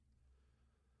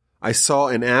I saw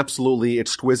an absolutely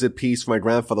exquisite piece from my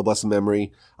grandfather, blessed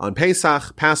memory, on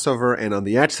Pesach, Passover, and on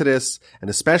the Exodus, and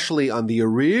especially on the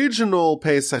original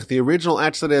Pesach, the original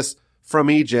Exodus from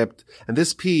Egypt. And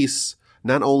this piece,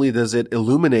 not only does it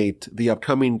illuminate the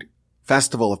upcoming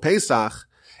festival of Pesach,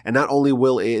 and not only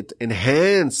will it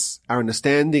enhance our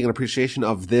understanding and appreciation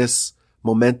of this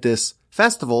momentous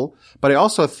festival, but I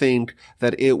also think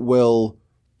that it will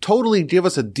totally give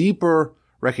us a deeper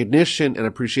recognition and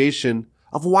appreciation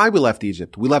of why we left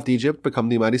Egypt. We left Egypt to become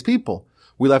the Almighty's people.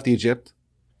 We left Egypt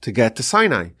to get to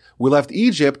Sinai. We left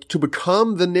Egypt to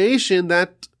become the nation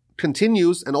that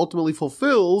continues and ultimately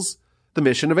fulfills the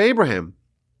mission of Abraham.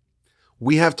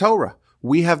 We have Torah.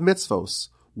 We have mitzvos.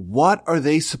 What are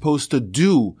they supposed to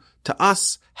do to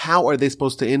us? How are they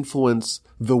supposed to influence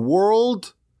the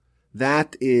world?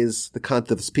 That is the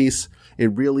content of this piece.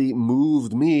 It really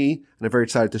moved me, and I'm very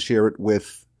excited to share it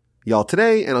with y'all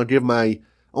today, and I'll give my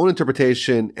own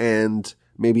interpretation and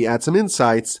maybe add some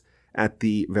insights at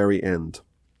the very end.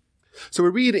 So we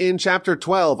read in chapter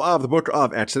 12 of the book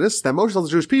of Exodus that Moshe tells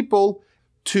the Jewish people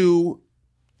to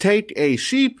take a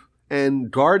sheep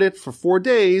and guard it for 4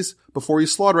 days before you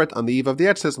slaughter it on the eve of the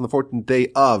Exodus on the 14th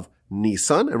day of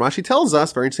Nisan. And Rashi tells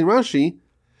us, very interesting Rashi,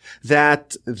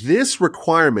 that this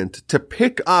requirement to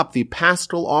pick up the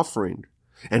paschal offering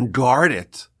and guard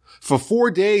it for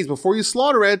 4 days before you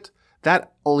slaughter it,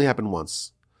 that only happened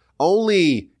once.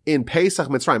 Only in Pesach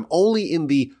Mitzrayim, only in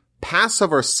the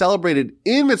Passover celebrated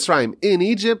in Mitzrayim, in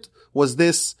Egypt, was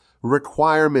this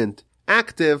requirement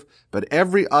active, but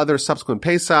every other subsequent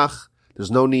Pesach,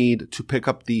 there's no need to pick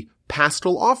up the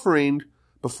paschal offering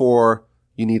before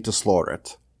you need to slaughter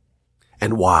it.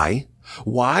 And why?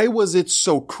 Why was it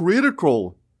so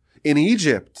critical in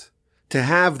Egypt to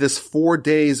have this 4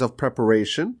 days of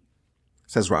preparation?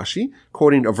 Says Rashi,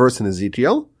 quoting a verse in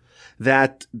Ezekiel,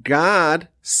 that God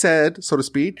said, so to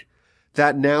speak,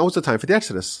 that now is the time for the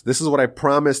Exodus. This is what I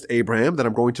promised Abraham, that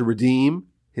I'm going to redeem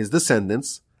his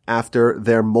descendants after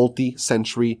their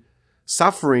multi-century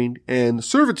suffering and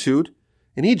servitude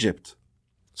in Egypt.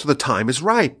 So the time is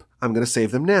ripe. I'm going to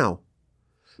save them now.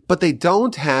 But they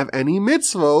don't have any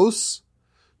mitzvos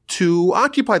to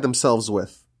occupy themselves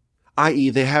with, i.e.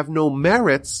 they have no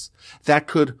merits that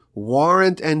could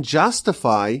warrant and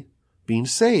justify being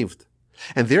saved.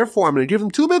 And therefore, I'm going to give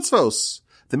them 2 mitzvos.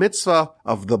 The mitzvah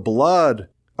of the blood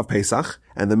of Pesach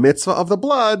and the mitzvah of the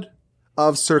blood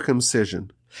of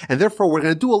circumcision. And therefore, we're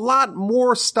going to do a lot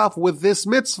more stuff with this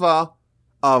mitzvah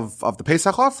of the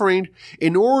Pesach offering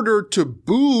in order to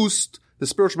boost the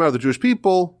spiritual matter of the Jewish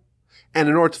people and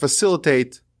in order to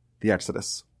facilitate the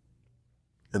Exodus.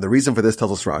 And the reason for this,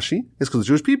 tells us Rashi, is because the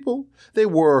Jewish people, they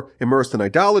were immersed in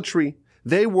idolatry.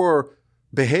 They were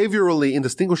behaviorally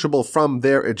indistinguishable from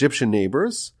their Egyptian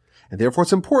neighbors, and therefore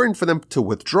it's important for them to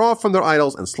withdraw from their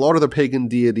idols and slaughter their pagan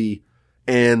deity,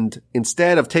 and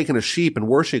instead of taking a sheep and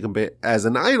worshiping it as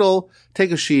an idol,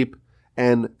 take a sheep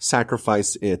and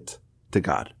sacrifice it to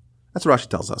God. That's what Rashi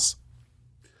tells us.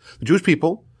 The Jewish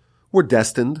people were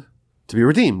destined to be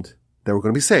redeemed. They were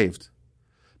going to be saved.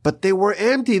 But they were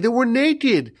empty. They were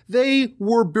naked. They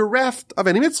were bereft of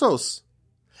any mitzvos.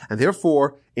 And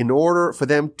therefore, in order for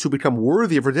them to become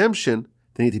worthy of redemption,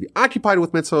 they need to be occupied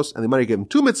with mitzvos, and they might give them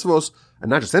 2 mitzvos, and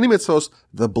not just any mitzvos,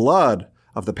 the blood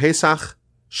of the Pesach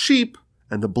sheep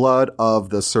and the blood of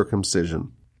the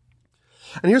circumcision.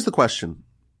 And here's the question.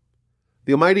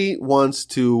 The Almighty wants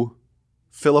to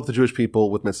fill up the Jewish people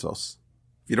with mitzvos.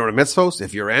 If you don't have mitzvos,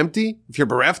 if you're empty, if you're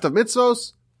bereft of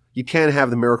mitzvos, you can't have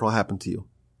the miracle happen to you.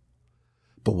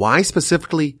 But why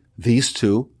specifically these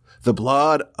 2? The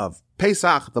blood of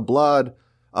Pesach, the blood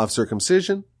of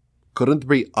circumcision? Couldn't there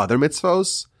be other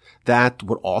mitzvos that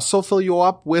would also fill you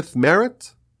up with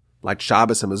merit? Like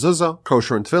Shabbos and Mezuzah,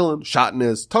 kosher and tefillin,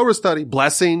 shatnez, Torah study,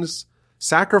 blessings,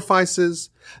 sacrifices.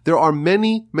 There are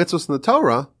many mitzvos in the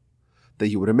Torah that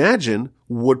you would imagine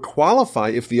would qualify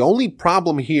if the only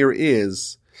problem here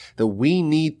is that we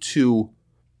need to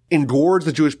engorge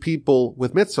the Jewish people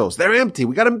with mitzvos. They're empty.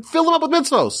 We got to fill them up with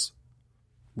mitzvos.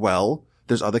 Well,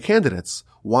 there's other candidates.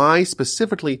 Why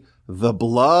specifically the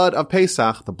blood of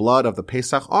Pesach, the blood of the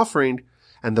Pesach offering,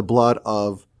 and the blood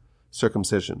of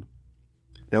circumcision?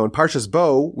 Now, in Parshas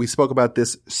Bo, we spoke about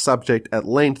this subject at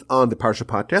length on the Parsha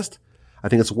podcast. I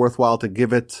think it's worthwhile to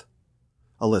give it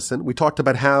a listen. We talked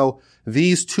about how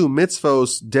these 2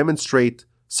 mitzvos demonstrate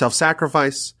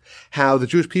self-sacrifice, how the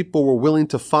Jewish people were willing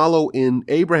to follow in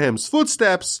Abraham's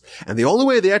footsteps, and the only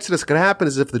way the Exodus could happen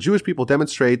is if the Jewish people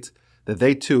demonstrate that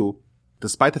they too,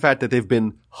 despite the fact that they've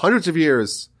been hundreds of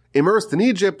years immersed in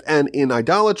Egypt and in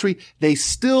idolatry, they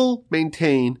still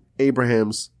maintain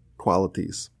Abraham's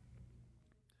qualities.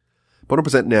 I want to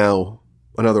present now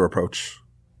another approach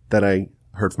that I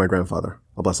heard from my grandfather,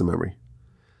 a blessed memory.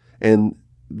 And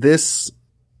this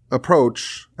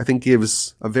approach, I think,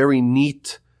 gives a very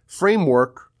neat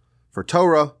framework for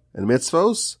Torah and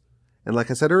mitzvos. And like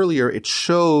I said earlier, it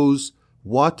shows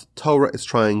what Torah is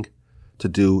trying to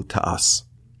do to us.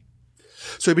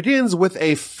 So he begins with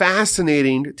a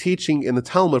fascinating teaching in the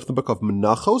Talmud from the book of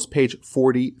Menachos, page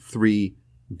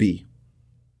 43b.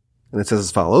 And it says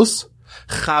as follows,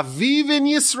 Chaviv in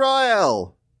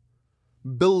Yisrael,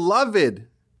 beloved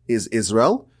is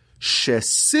Israel,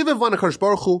 shesivev HaKadosh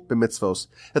Baruch Hu b'mitzvos,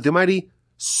 that the Almighty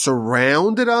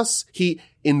surrounded us, He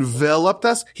enveloped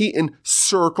us, He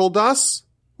encircled us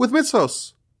with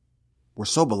mitzvos. We're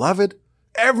so beloved.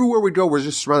 Everywhere we go, we're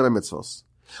just surrounded by mitzvos.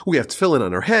 We have tefillin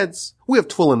on our heads. We have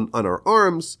tefillin on our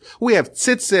arms. We have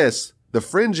tzitzis, the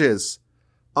fringes,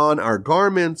 on our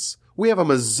garments. We have a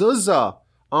mezuzah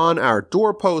on our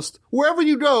doorpost. Wherever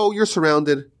you go, you're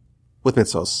surrounded with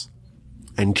mitzvos.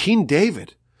 And King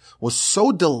David was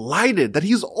so delighted that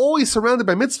he's always surrounded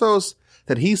by mitzvos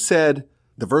that he said,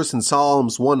 the verse in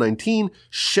Psalms 119,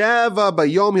 Sheva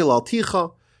bayom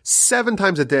hilalticha, 7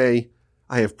 times a day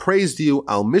I have praised you,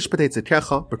 al mishpatei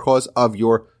tzedkecha, because of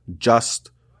your just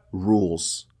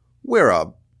rules. We're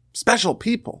a special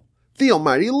people. The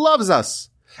Almighty loves us,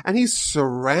 and He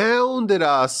surrounded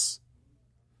us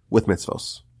with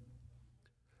mitzvos.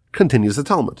 Continues the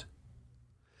Talmud.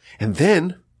 And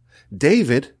then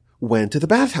David went to the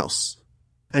bathhouse,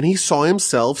 and he saw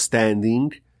himself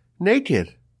standing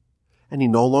naked, and he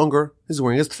no longer is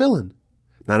wearing his tefillin,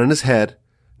 not on his head,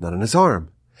 not on his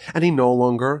arm, and he no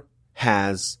longer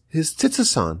has his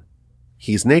tzitzis on.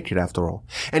 He's naked after all.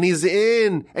 And he's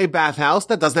in a bathhouse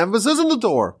that doesn't have a mezuzah on the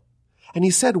door. And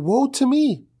he said, woe to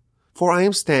me, for I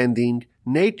am standing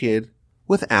naked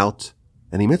without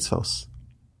any mitzvos.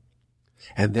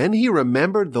 And then he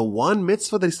remembered the one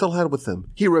mitzvah that he still had with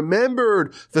him. He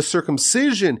remembered the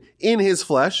circumcision in his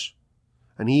flesh,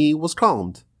 and he was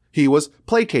calmed. He was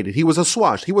placated. He was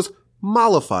assuaged. He was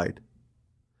mollified.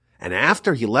 And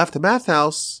after he left the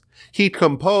bathhouse, he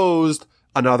composed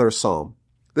another psalm.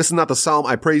 This is not the psalm,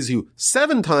 I praise you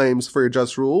 7 times for your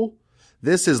just rule.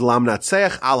 This is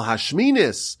Lamnatzech al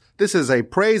Hashminis. This is a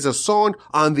praise, a song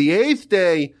on the 8th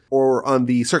day, or on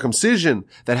the circumcision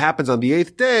that happens on the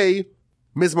 8th day.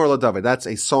 Mizmor LaDavid. That's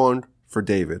a song for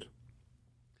David.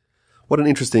 What an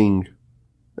interesting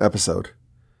episode.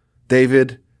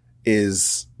 David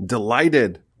is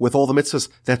delighted with all the mitzvahs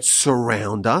that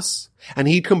surround us, and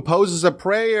he composes a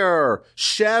prayer.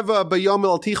 Sheva bayom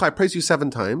hilalticha, I praise you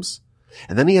 7 times.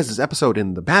 And then he has this episode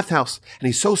in the bathhouse, and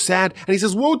he's so sad, and he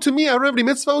says, woe to me, I don't have any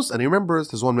mitzvos. And he remembers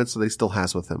there's one mitzvah that he still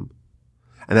has with him,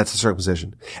 and that's the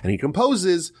circumcision. And he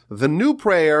composes the new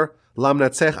prayer,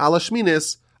 Lamnatzech al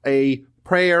Hashminis, a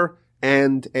prayer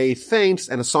and a thanks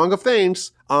and a song of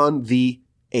thanks on the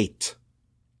 8th.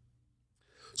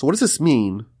 So what does this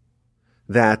mean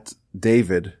that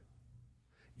David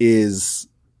is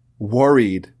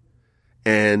worried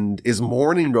and is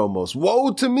mourning almost?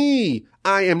 Woe to me!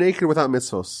 I am naked without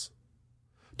mitzvos.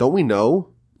 Don't we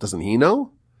know, doesn't he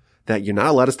know, that you're not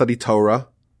allowed to study Torah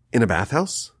in a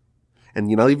bathhouse? And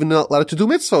you're not even allowed to do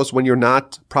mitzvos when you're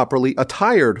not properly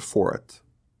attired for it.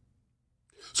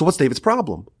 So what's David's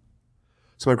problem?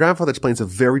 So my grandfather explains a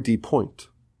very deep point.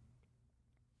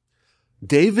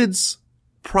 David's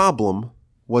problem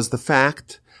was the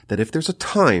fact that if there's a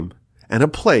time and a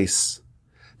place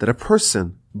that a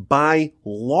person by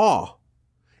law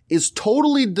is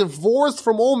totally divorced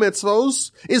from all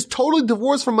mitzvos, is totally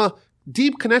divorced from a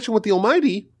deep connection with the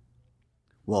Almighty,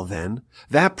 well then,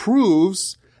 that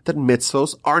proves that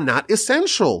mitzvos are not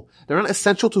essential. They're not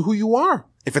essential to who you are.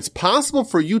 If it's possible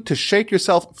for you to shake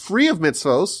yourself free of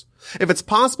mitzvos, if it's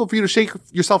possible for you to shake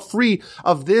yourself free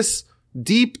of this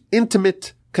deep,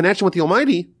 intimate connection with the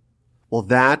Almighty, well,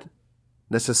 that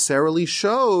necessarily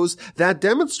shows, that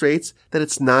demonstrates that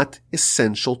it's not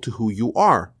essential to who you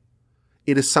are.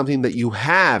 It is something that you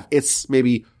have. It's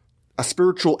maybe a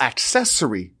spiritual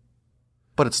accessory,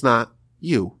 but it's not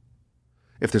you.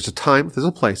 If there's a time, if there's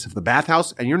a place, if the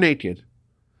bathhouse and you're naked,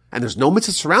 and there's no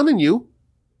mitzvah surrounding you,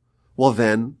 well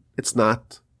then, it's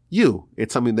not you.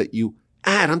 It's something that you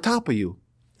add on top of you.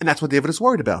 And that's what David is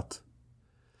worried about.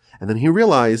 And then he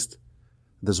realized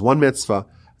there's one mitzvah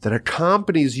that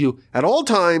accompanies you at all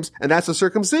times, and that's the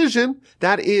circumcision.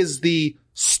 That is the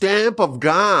stamp of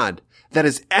God that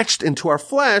is etched into our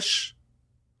flesh.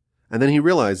 And then he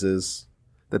realizes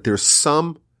that there's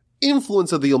some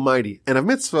influence of the Almighty and of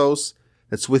mitzvos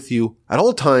that's with you at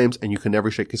all times, and you can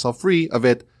never shake yourself free of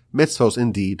it. Mitzvos,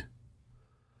 indeed,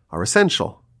 are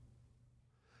essential.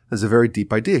 There's a very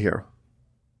deep idea here.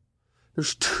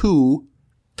 There's 2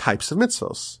 types of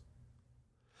mitzvos.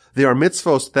 There are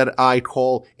mitzvos that I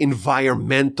call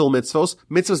environmental mitzvos,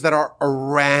 mitzvos that are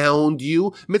around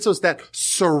you, mitzvos that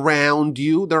surround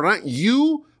you. They're not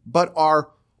you, but are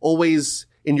always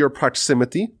in your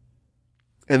proximity.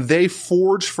 And they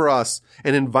forge for us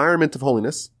an environment of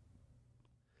holiness.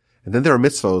 And then there are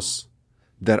mitzvos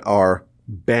that are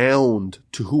bound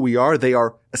to who we are. They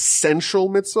are essential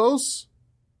mitzvos.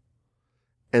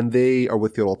 And they are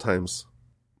with you at all times.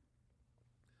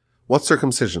 What's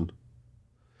circumcision?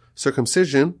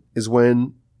 Circumcision is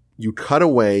when you cut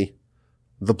away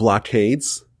the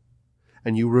blockades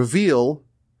and you reveal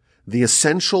the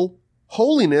essential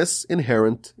holiness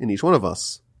inherent in each one of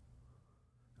us.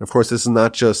 And of course, this is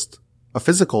not just a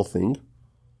physical thing.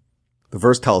 The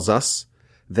verse tells us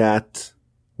that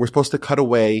we're supposed to cut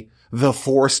away the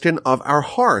foreskin of our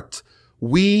heart.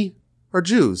 We are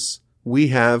Jews. We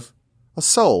have a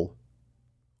soul.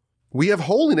 We have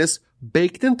holiness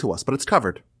baked into us, but it's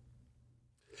covered.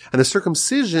 And the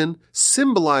circumcision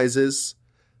symbolizes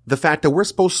the fact that we're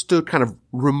supposed to kind of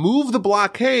remove the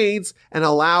blockades and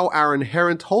allow our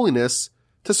inherent holiness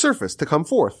to surface, to come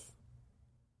forth.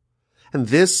 And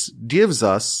this gives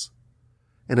us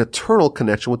an eternal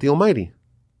connection with the Almighty.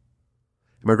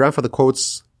 My grandfather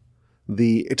quotes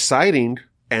the exciting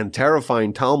and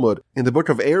terrifying Talmud in the book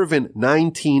of Eruvin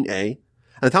 19a.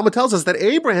 And the Talmud tells us that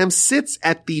Abraham sits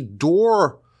at the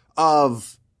door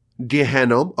of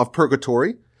Gehenna, of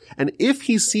purgatory, and if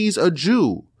he sees a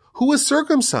Jew who is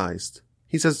circumcised,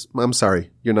 he says, I'm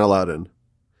sorry, you're not allowed in.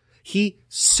 He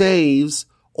saves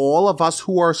all of us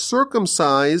who are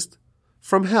circumcised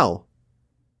from hell.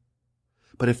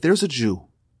 But if there's a Jew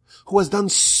who has done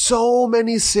so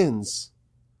many sins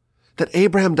that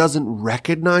Abraham doesn't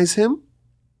recognize him,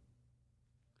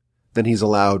 then he's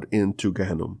allowed into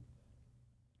Gehenna.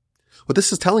 What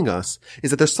this is telling us is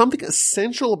that there's something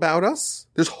essential about us.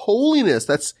 There's holiness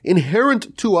that's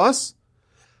inherent to us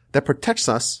that protects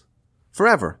us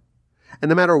forever. And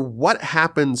no matter what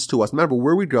happens to us, no matter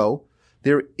where we go,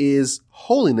 there is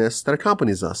holiness that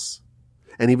accompanies us.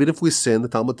 And even if we sin, the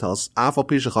Talmud tells us,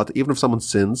 even if someone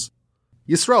sins,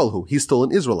 Yisraelhu, he's still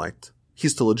an Israelite.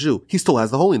 He's still a Jew. He still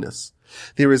has the holiness.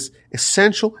 There is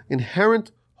essential,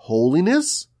 inherent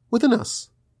holiness within us.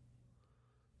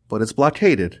 But it's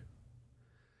blockaded.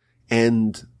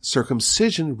 And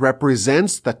circumcision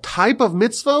represents the type of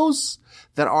mitzvos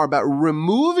that are about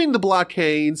removing the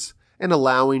blockades and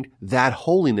allowing that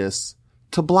holiness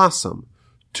to blossom,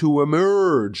 to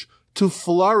emerge, to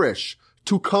flourish,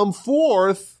 to come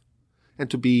forth, and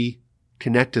to be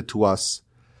connected to us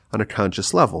on a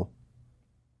conscious level.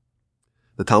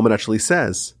 The Talmud actually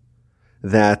says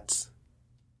that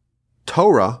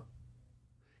Torah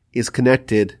is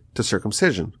connected to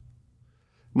circumcision,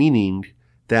 meaning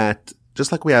that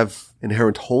just like we have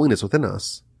inherent holiness within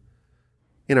us,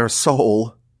 in our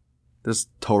soul, there's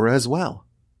Torah as well.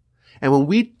 And when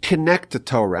we connect to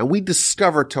Torah and we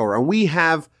discover Torah and we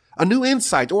have a new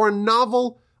insight or a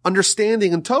novel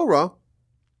understanding in Torah,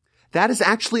 that is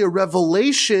actually a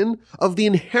revelation of the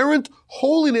inherent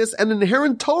holiness and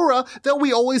inherent Torah that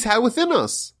we always had within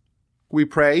us. We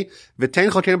pray,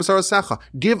 "V'tein chalkeinu b'sarasecha,"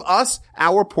 give us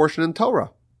our portion in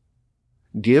Torah.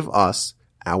 Give us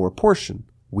our portion.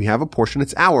 We have a portion,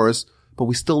 it's ours, but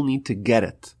we still need to get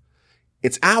it.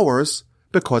 It's ours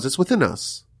because it's within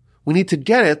us. We need to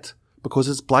get it because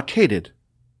it's blockaded.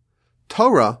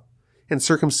 Torah and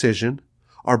circumcision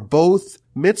are both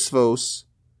mitzvos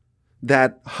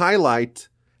that highlight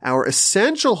our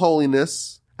essential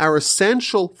holiness, our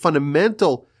essential,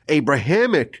 fundamental,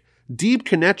 Abrahamic, deep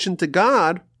connection to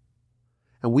God,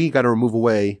 and we got to remove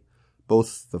away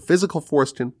both the physical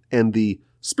foreskin and the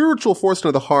spiritual foreskin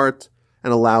of the heart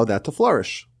and allow that to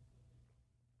flourish.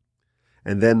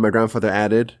 And then my grandfather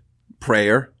added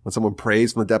prayer, when someone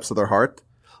prays from the depths of their heart,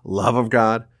 love of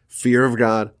God, fear of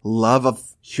God, love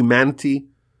of humanity,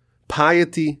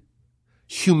 piety,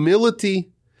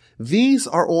 humility. These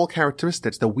are all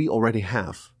characteristics that we already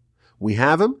have. We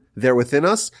have them. They're within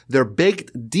us. They're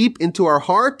baked deep into our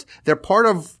heart. They're part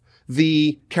of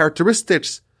the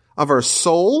characteristics of our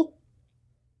soul.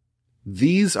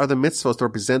 These are the mitzvahs that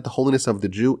represent the holiness of the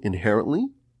Jew inherently.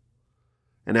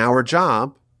 And our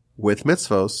job with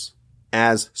mitzvahs,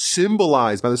 as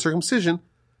symbolized by the circumcision,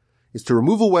 is to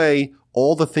remove away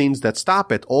all the things that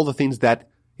stop it, all the things that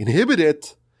inhibit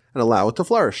it, and allow it to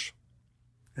flourish.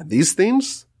 And these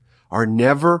things are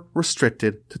never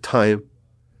restricted to time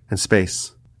and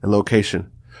space and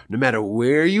location. No matter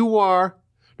where you are,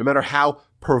 no matter how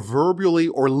proverbially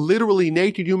or literally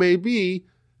naked you may be,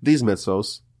 these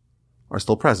mitzvos are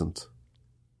still present.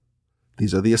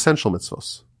 These are the essential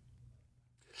mitzvos.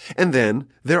 And then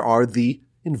there are the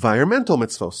environmental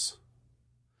mitzvos.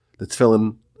 The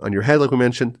tefillin on your head, like we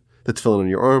mentioned, the tefillin on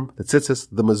your arm, the tzitzis,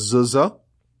 the mezuzah.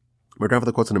 My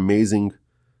grandfather quotes an amazing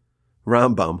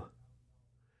Rambam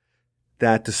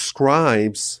that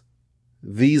describes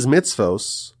these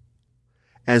mitzvos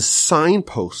as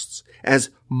signposts,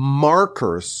 as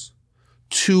markers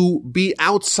to be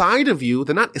outside of you.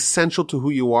 They're not essential to who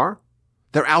you are.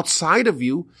 They're outside of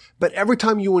you. But every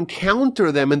time you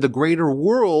encounter them in the greater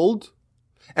world,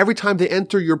 every time they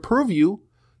enter your purview,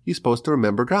 you're supposed to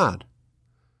remember God.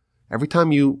 Every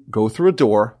time you go through a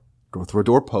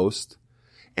doorpost,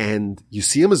 and you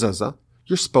see a mezuzah,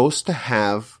 you're supposed to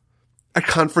have a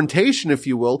confrontation, if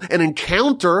you will, an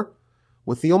encounter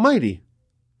with the Almighty.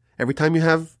 Every time you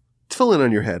have tefillin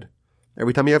on your head,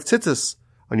 every time you have tzitzis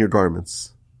on your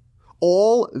garments.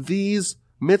 All these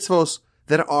mitzvos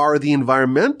that are the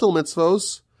environmental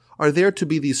mitzvos are there to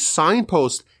be these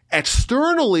signposts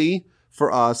externally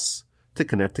for us to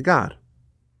connect to God.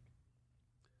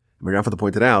 My grandfather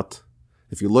pointed out,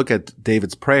 if you look at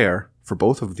David's prayer for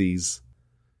both of these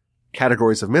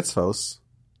categories of mitzvos,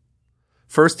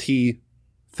 first he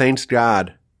thanks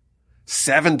God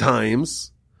 7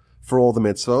 times for all the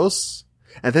mitzvos,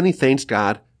 and then he thanks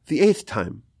God the 8th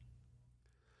time.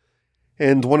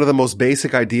 And one of the most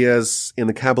basic ideas in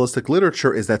the Kabbalistic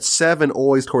literature is that 7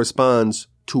 always corresponds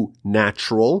to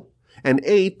natural, and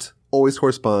 8 always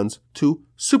corresponds to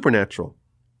supernatural.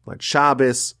 Like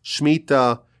Shabbos,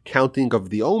 Shemitah, counting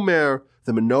of the Omer,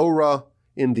 the menorah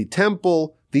in the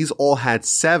temple, these all had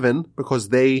 7 because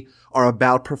they are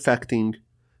about perfecting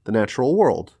the natural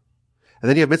world. And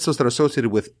then you have mitzvahs that are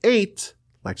associated with 8,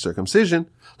 like circumcision,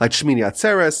 like Shmini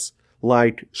Atzeres,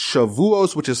 like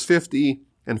Shavuos, which is 50,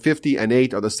 and 50 and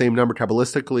 8 are the same number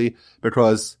Kabbalistically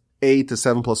because 8 is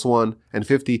 7 plus 1, and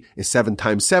 50 is 7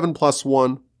 times 7 plus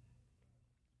 1.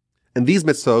 And these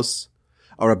mitzvahs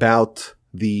are about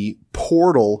the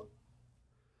portal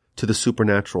to the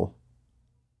supernatural.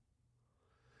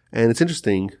 And it's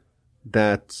interesting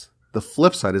that the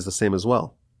flip side is the same as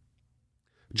well.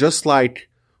 Just like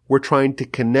we're trying to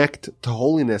connect to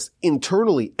holiness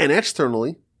internally and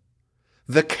externally,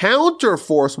 the counter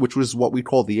force, which was what we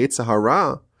call the Yetzer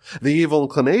Hara, the evil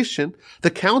inclination,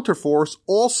 the counter force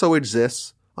also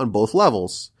exists on both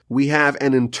levels. We have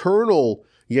an internal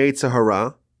Yetzer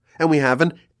Hara and we have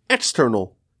an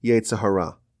external Yetzer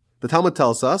Hara. The Talmud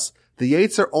tells us the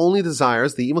Yetzer only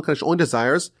desires, the evil inclination only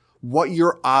desires what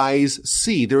your eyes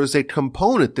see. There is a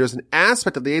component, there's an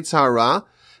aspect of the Yetzer Hara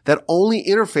that only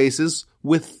interfaces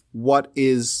with what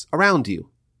is around you.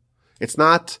 It's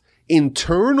not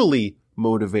internally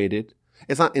motivated.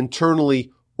 It's not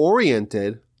internally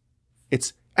oriented.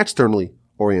 It's externally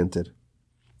oriented.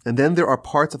 And then there are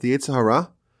parts of the Yetzer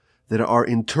Hara that are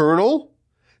internal,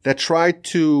 that try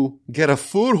to get a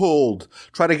foothold,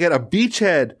 try to get a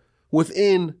beachhead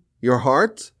within your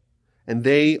heart, and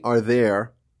they are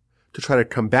there to try to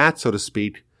combat, so to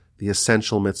speak, the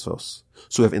essential mitzvos.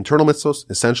 So we have internal mitzvos,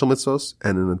 essential mitzvos,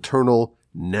 and an internal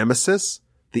nemesis,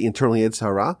 the internal Yetzer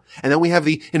Hara. And then we have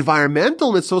the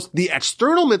environmental mitzvos, the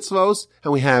external mitzvos,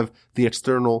 and we have the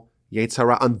external Yetzer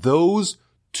Hara. On those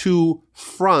 2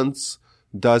 fronts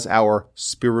does our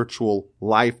spiritual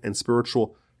life and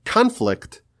spiritual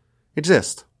conflict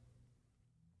exist.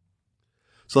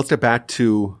 So let's get back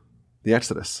to the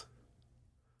Exodus.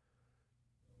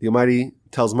 The Almighty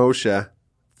tells Moshe,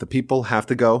 the people have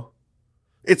to go.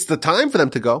 It's the time for them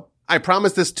to go. I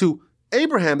promised this to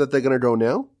Abraham that they're going to go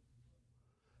now,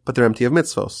 but they're empty of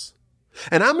mitzvos.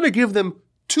 And I'm going to give them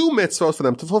 2 mitzvos for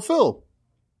them to fulfill.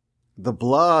 The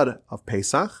blood of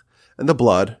Pesach and the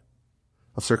blood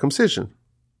of circumcision.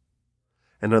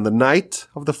 And on the night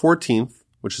of the 14th,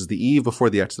 which is the eve before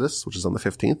the Exodus, which is on the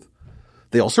 15th,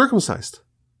 they all circumcised.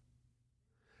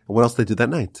 And what else did they do that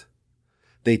night?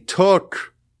 They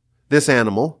took this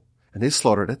animal and they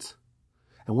slaughtered it.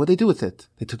 And what did they do with it?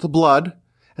 They took the blood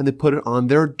and they put it on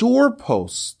their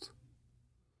doorpost.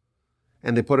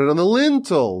 And they put it on the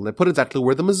lintel. And they put it exactly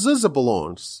where the mezuzah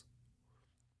belongs.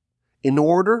 In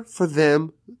order for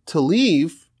them to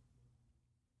leave,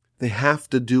 they have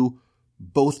to do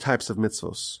both types of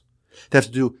mitzvos. They have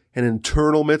to do an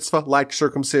internal mitzvah like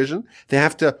circumcision. They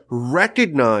have to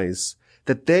recognize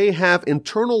that they have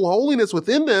internal holiness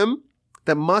within them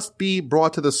that must be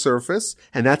brought to the surface,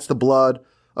 and that's the blood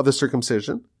of the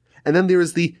circumcision. And then there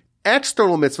is the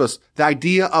external mitzvahs, the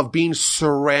idea of being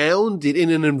surrounded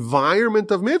in an environment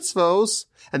of mitzvos,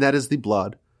 and that is the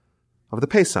blood of the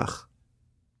Pesach.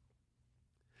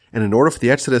 And in order for the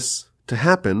Exodus to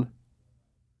happen,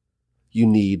 you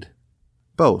need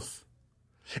both.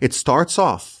 It starts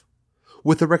off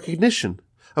with the recognition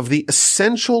of the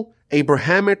essential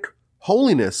Abrahamic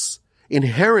holiness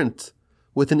inherent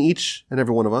within each and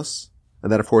every one of us.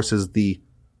 And that, of course, is the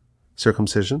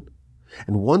circumcision.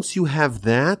 And once you have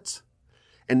that,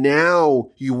 and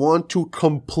now you want to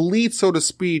complete, so to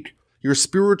speak, your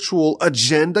spiritual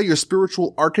agenda, your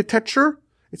spiritual architecture,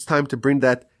 it's time to bring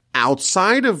that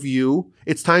outside of you.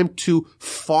 It's time to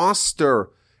foster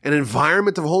an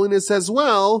environment of holiness as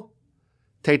well.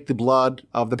 Take the blood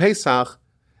of the Pesach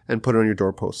and put it on your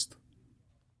doorpost.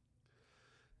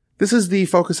 This is the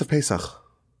focus of Pesach.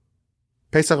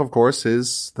 Pesach, of course,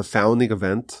 is the founding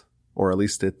event, or at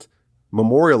least it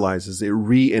memorializes, it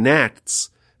reenacts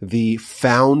the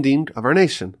founding of our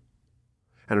nation.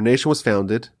 And our nation was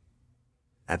founded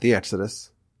at the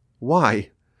Exodus.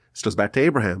 Why? This goes back to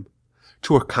Abraham.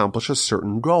 To accomplish a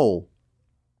certain goal.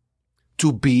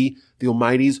 To be the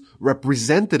Almighty's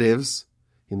representatives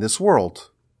in this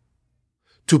world.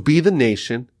 To be the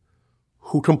nation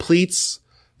who completes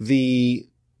the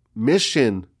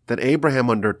mission that Abraham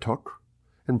undertook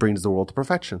and brings the world to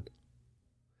perfection.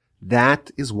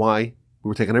 That is why we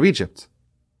were taken out of Egypt.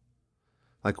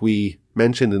 Like we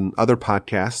mentioned in other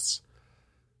podcasts,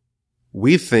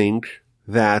 we think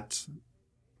that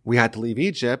we had to leave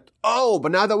Egypt. Oh,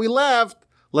 but now that we left,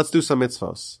 let's do some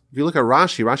mitzvos. If you look at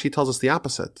Rashi, Rashi tells us the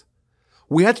opposite.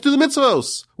 We had to do the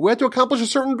mitzvos. We had to accomplish a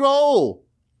certain goal.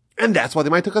 And that's why they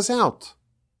might took us out.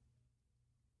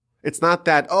 It's not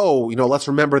that, let's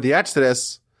remember the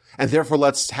Exodus and therefore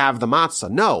let's have the matzah.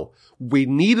 No, we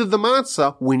needed the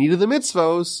matzah. We needed the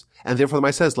mitzvos. And therefore the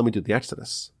Ma'aseh says, let me do the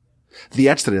Exodus. The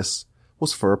Exodus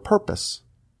was for a purpose.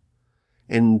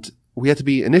 And we had to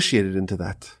be initiated into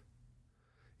that.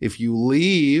 If you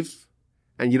leave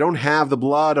and you don't have the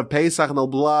blood of Pesach and the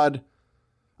blood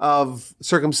of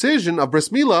circumcision, of bris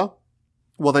milah,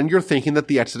 well, then you're thinking that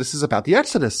the Exodus is about the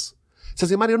Exodus. It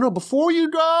says, no, before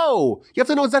you go, you have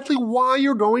to know exactly why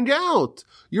you're going out.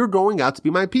 You're going out to be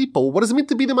my people. What does it mean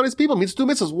to be the Almighty's people? It means to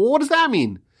do mitzvahs. Well, what does that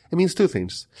mean? It means two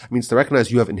things. It means to recognize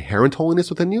you have inherent holiness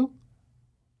within you,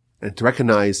 and to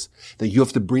recognize that you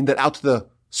have to bring that out to the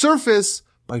surface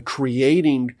by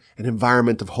creating an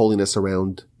environment of holiness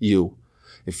around you.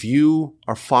 If you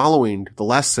are following the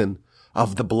lesson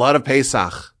of the blood of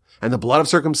Pesach and the blood of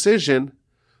circumcision,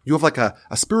 you have like a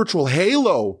spiritual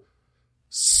halo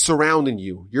surrounding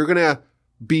you. You're going to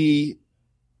be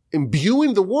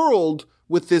imbuing the world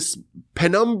with this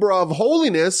penumbra of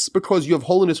holiness because you have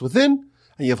holiness within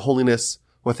and you have holiness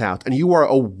without. And you are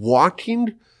a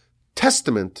walking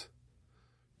testament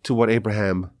to what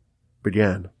Abraham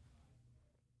began.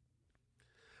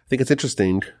 I think it's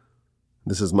interesting,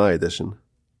 this is my addition,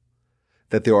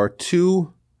 that there are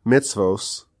two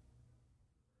mitzvos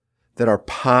that are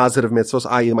positive mitzvos,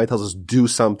 i.e. the Bible tells us do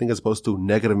something, as opposed to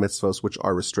negative mitzvos, which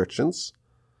are restrictions.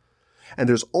 And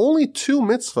there's only two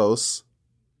mitzvos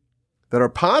that are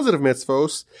positive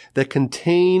mitzvos that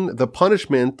contain the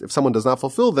punishment, if someone does not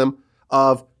fulfill them,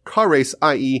 of kares,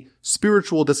 i.e.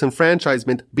 spiritual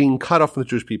disenfranchisement, being cut off from the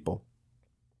Jewish people.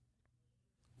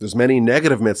 There's many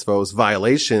negative mitzvos,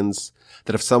 violations,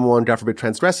 that if someone, God forbid,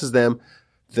 transgresses them,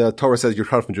 the Torah says you're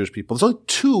cut off from Jewish people. There's only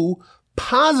two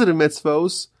positive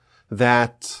mitzvos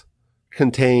that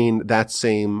contain that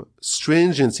same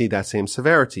stringency, that same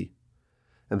severity.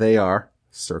 And they are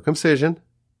circumcision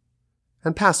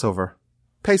and Passover.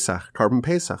 Pesach, Korban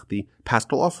Pesach, the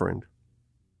paschal offering.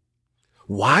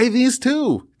 Why these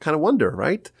two? Kind of wonder,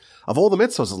 right? Of all the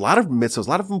mitzvos, there's a lot of mitzvos, a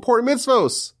lot of important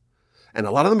mitzvos. And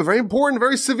a lot of them are very important,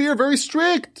 very severe, very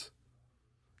strict.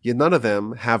 Yet none of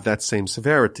them have that same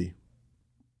severity.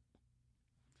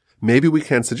 Maybe we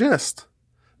can suggest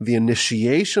the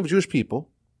initiation of Jewish people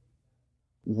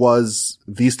was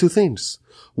these two things,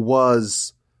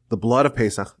 was the blood of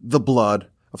Pesach, the blood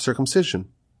of circumcision.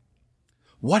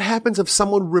 What happens if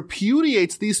someone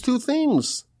repudiates these two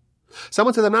things?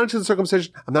 Someone says, I'm not interested in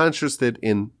circumcision, I'm not interested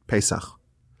in Pesach.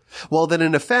 Well, then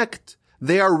in effect,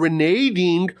 they are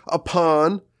reneging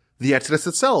upon the Exodus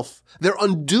itself. They're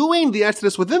undoing the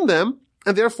Exodus within them,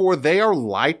 and therefore they are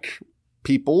like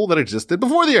people that existed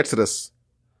before the Exodus.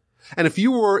 And if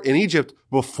you were in Egypt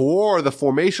before the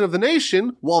formation of the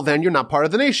nation, well, then you're not part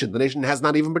of the nation. The nation has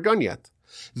not even begun yet.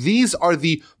 These are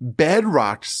the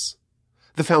bedrocks,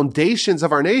 the foundations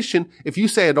of our nation. If you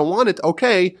say, I don't want it,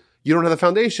 okay, you don't have the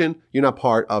foundation, you're not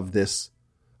part of this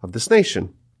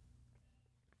nation.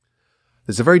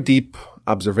 There's a very deep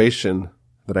observation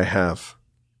that I have.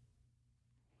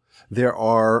 There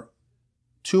are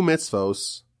two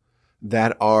mitzvos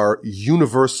that are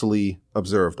universally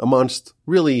observed amongst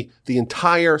really the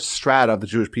entire strata of the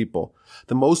Jewish people.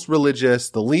 The most religious,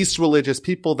 the least religious,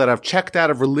 people that have checked out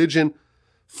of religion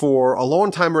for a long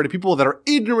time already, people that are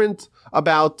ignorant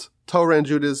about Torah and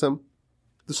Judaism.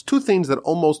 there's two things that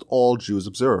almost all Jews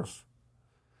observe,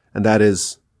 and that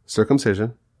is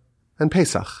circumcision and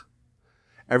Pesach.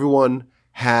 Everyone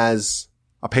has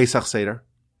a Pesach Seder,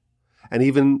 and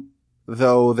even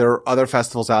though there are other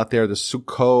festivals out there, there's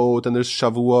Sukkot and there's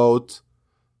Shavuot,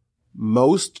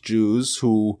 most Jews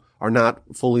who are not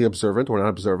fully observant or not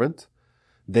observant,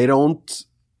 they don't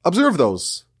observe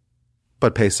those.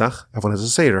 But Pesach, everyone has a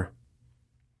Seder.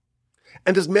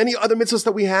 And there's many other mitzvahs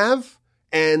that we have,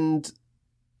 and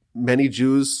many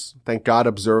Jews, thank God,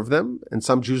 observe them, and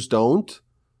some Jews don't.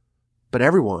 But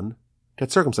everyone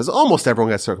gets circumcised. Almost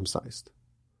everyone gets circumcised.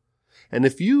 And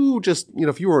if you just,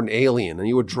 if you were an alien and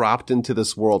you were dropped into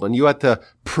this world and you had to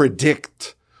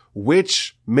predict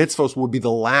which mitzvahs would be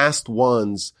the last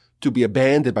ones to be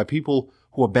abandoned by people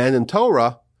who abandon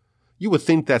Torah, you would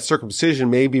think that circumcision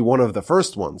may be one of the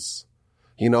first ones.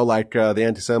 Like the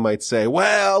anti-Semites say,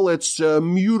 well, it's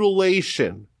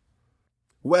mutilation.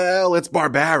 Well, it's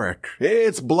barbaric.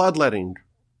 It's bloodletting.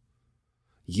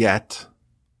 Yet,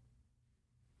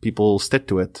 people stick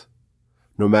to it,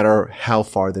 no matter how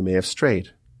far they may have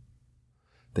strayed.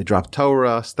 They drop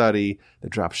Torah study, they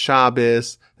drop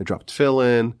Shabbos, they drop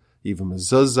Tefillin, even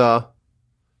Mezuzah,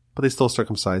 but they still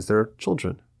circumcise their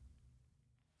children.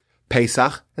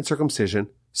 Pesach and circumcision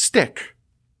stick.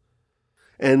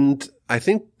 And I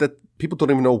think that people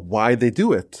don't even know why they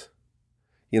do it.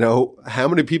 How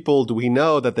many people do we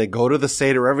know that they go to the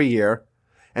Seder every year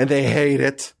and they hate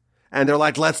it and they're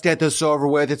like, let's get this over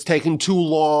with. It's taking too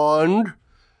long.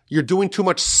 You're doing too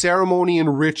much ceremony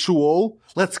and ritual.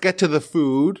 Let's get to the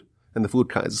food. And the food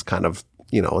is kind of,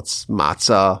 it's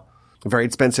matzah, very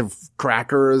expensive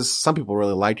crackers. Some people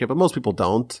really like it, but most people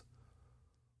don't.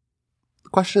 The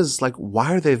question is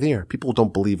why are they there? People who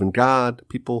don't believe in God,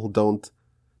 people who don't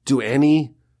do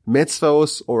any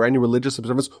mitzvos or any religious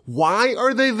observance. Why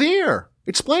are they there?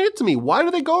 Explain it to me. Why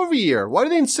do they go every year? Why do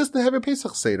they insist on having a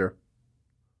Pesach Seder?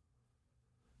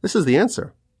 This is the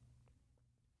answer.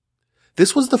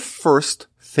 This was the first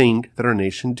thing that our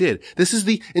nation did. This is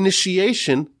the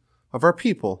initiation of our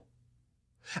people.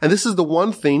 And this is the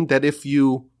one thing that if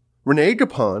you renege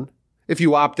upon, if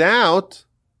you opt out,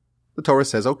 the Torah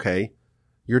says, okay,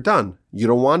 you're done. You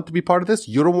don't want to be part of this?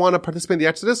 You don't want to participate in the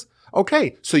Exodus?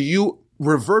 Okay, so you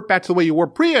revert back to the way you were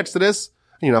pre-Exodus,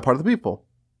 and you're not part of the people.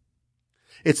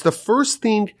 It's the first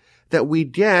thing that we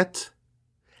get,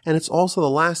 and it's also the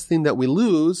last thing that we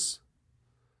lose,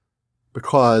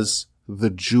 because the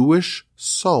Jewish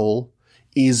soul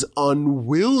is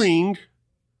unwilling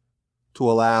to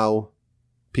allow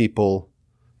people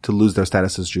to lose their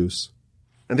status as Jews.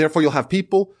 And therefore you'll have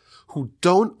people who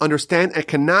don't understand and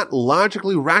cannot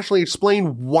logically, rationally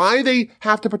explain why they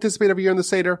have to participate every year in the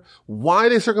Seder, why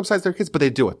they circumcise their kids, but they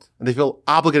do it. And they feel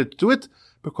obligated to do it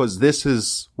because this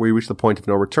is where you reach the point of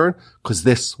no return, because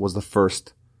this was the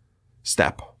first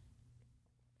step.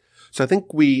 So I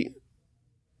think we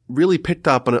really picked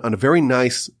up on a very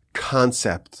nice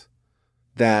concept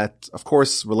that, of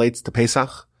course, relates to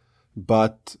Pesach,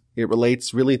 but it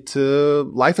relates really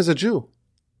to life as a Jew.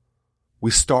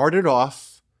 We started off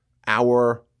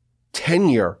our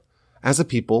tenure as a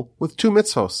people with two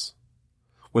mitzvos.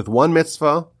 With one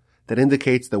mitzvah that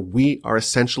indicates that we are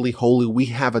essentially holy. We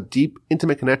have a deep,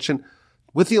 intimate connection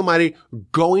with the Almighty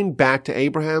going back to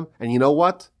Abraham. And you know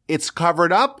what? It's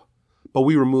covered up, but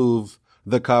we remove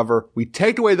the cover. We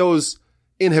take away those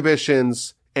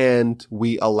inhibitions and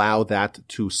we allow that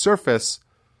to surface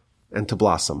and to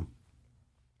blossom.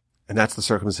 And that's the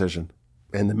circumcision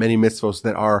and the many mitzvos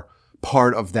that are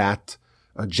part of that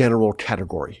general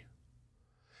category.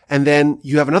 And then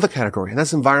you have another category, and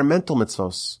that's environmental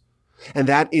mitzvos. And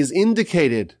that is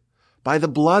indicated by the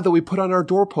blood that we put on our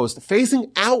doorpost,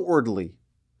 facing outwardly,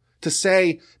 to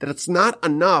say that it's not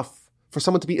enough for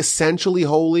someone to be essentially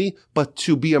holy, but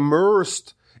to be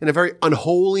immersed in a very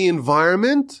unholy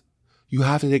environment. You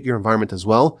have to take your environment as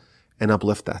well and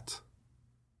uplift that.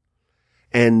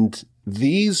 And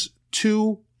these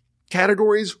two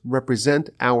categories represent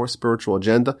our spiritual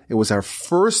agenda. It was our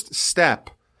first step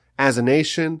as a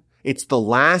nation. It's the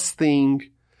last thing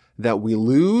that we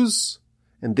lose.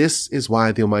 And this is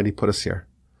why the Almighty put us here.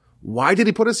 Why did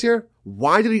He put us here?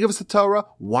 Why did He give us the Torah?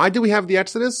 Why do we have the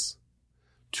Exodus?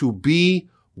 To be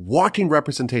walking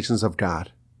representations of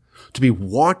God. To be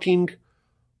walking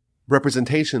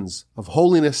representations of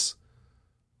holiness,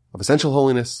 of essential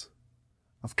holiness,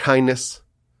 of kindness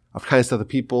to the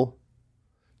people.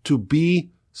 To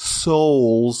be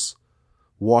souls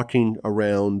walking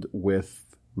around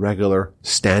with regular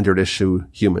standard issue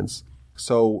humans.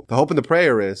 So the hope and the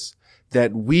prayer is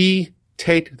that we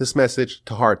take this message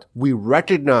to heart. We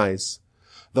recognize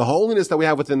the holiness that we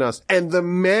have within us and the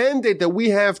mandate that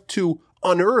we have to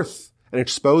unearth and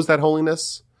expose that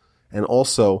holiness, and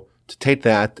also to take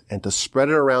that and to spread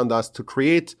it around us, to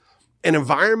create an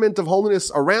environment of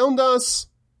holiness around us,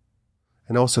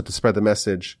 and also to spread the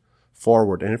message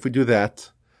forward. And if we do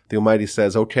that, the Almighty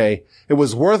says, okay, it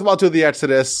was worthwhile to the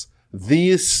Exodus.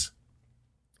 These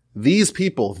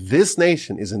people, this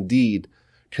nation is indeed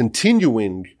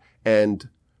continuing and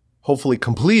hopefully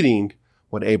completing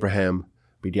what Abraham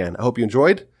began. I hope you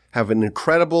enjoyed. Have an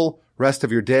incredible rest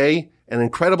of your day, an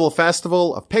incredible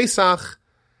festival of Pesach.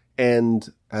 And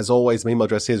as always, my email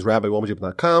address is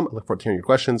rabbiwolbe@gmail.com. I look forward to hearing your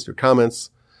questions, your comments,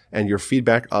 and your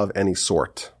feedback of any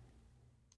sort.